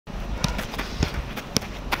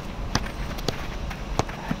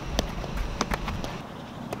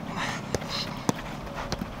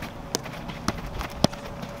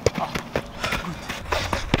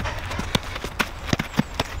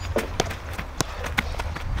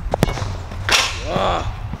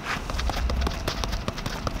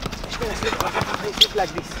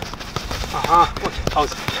Like this. Okay,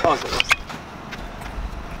 pause.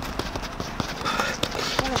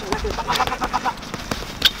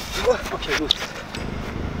 Okay, good.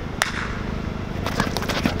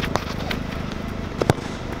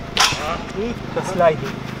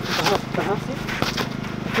 Sliding.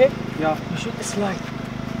 Okay? Yeah. You should slide.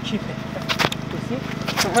 Keep it. You see?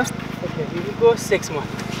 Okay, we will go 6 more.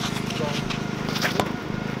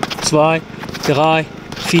 2, 3,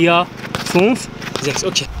 4, 5, 6.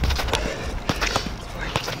 Okay.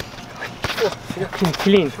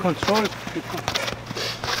 Clean. Control.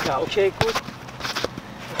 Yeah, okay, good.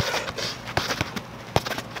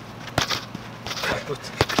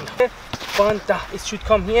 Good. One, it should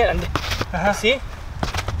come here and see?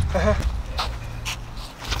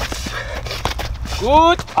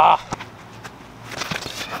 Good.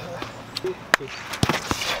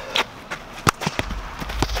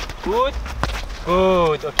 Good.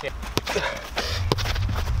 Good. Okay.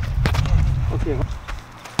 Okay.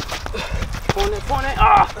 Phone.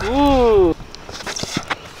 Good.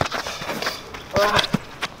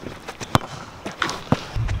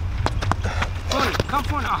 Come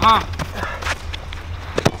phone.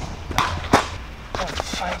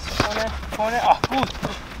 Phone.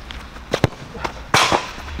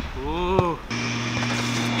 Good.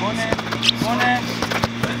 Phone.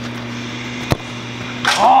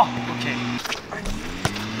 Okay.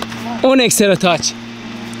 On extra touch.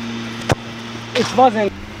 It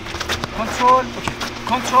wasn't. Control. Okay.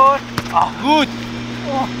 Control. Good.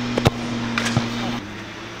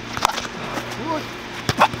 Good.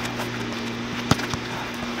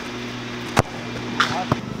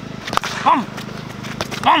 Come.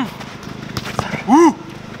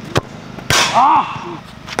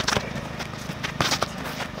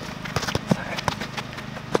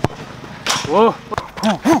 Whoa.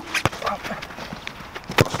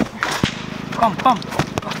 Come.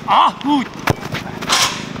 Good.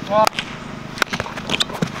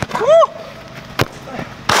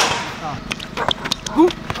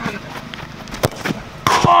 Good.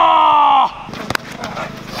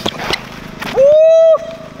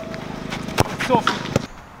 So.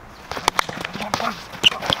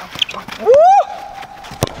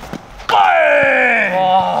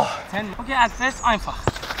 Okay, at first einfach.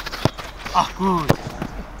 Gut.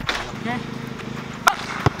 Okay.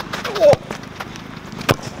 Gut.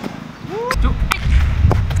 2,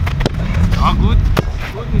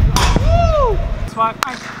 1.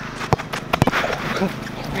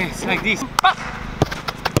 Okay, it's like this.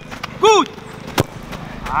 Good.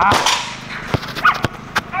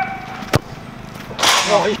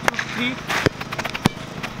 3.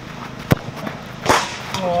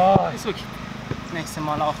 It's okay. Nächste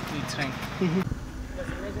Mal auch wie train. Imagine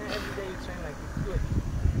every day you train like this. Good.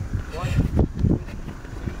 1, 2, 3,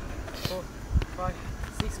 4, 5,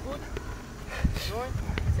 6. Good. Join.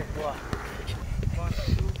 Set. 1,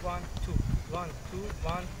 2, 1, 2. 1, 2,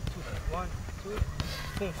 1, 2. 1, 2,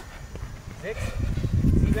 5, 6,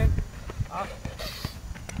 7, 8.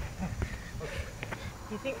 Okay.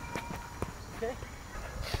 Eating. Okay.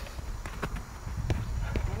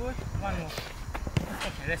 Good. One more.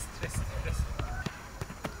 Okay, rest.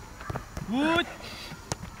 Good.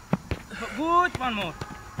 Good. One more.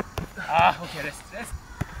 Okay, rest.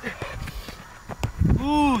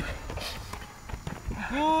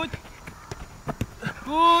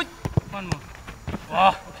 Good. One more.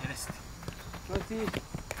 Okay, rest.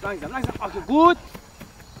 Langsam. Okay, good.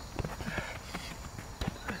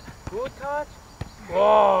 Good touch.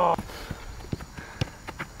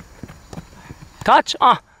 Touch.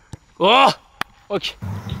 Okay.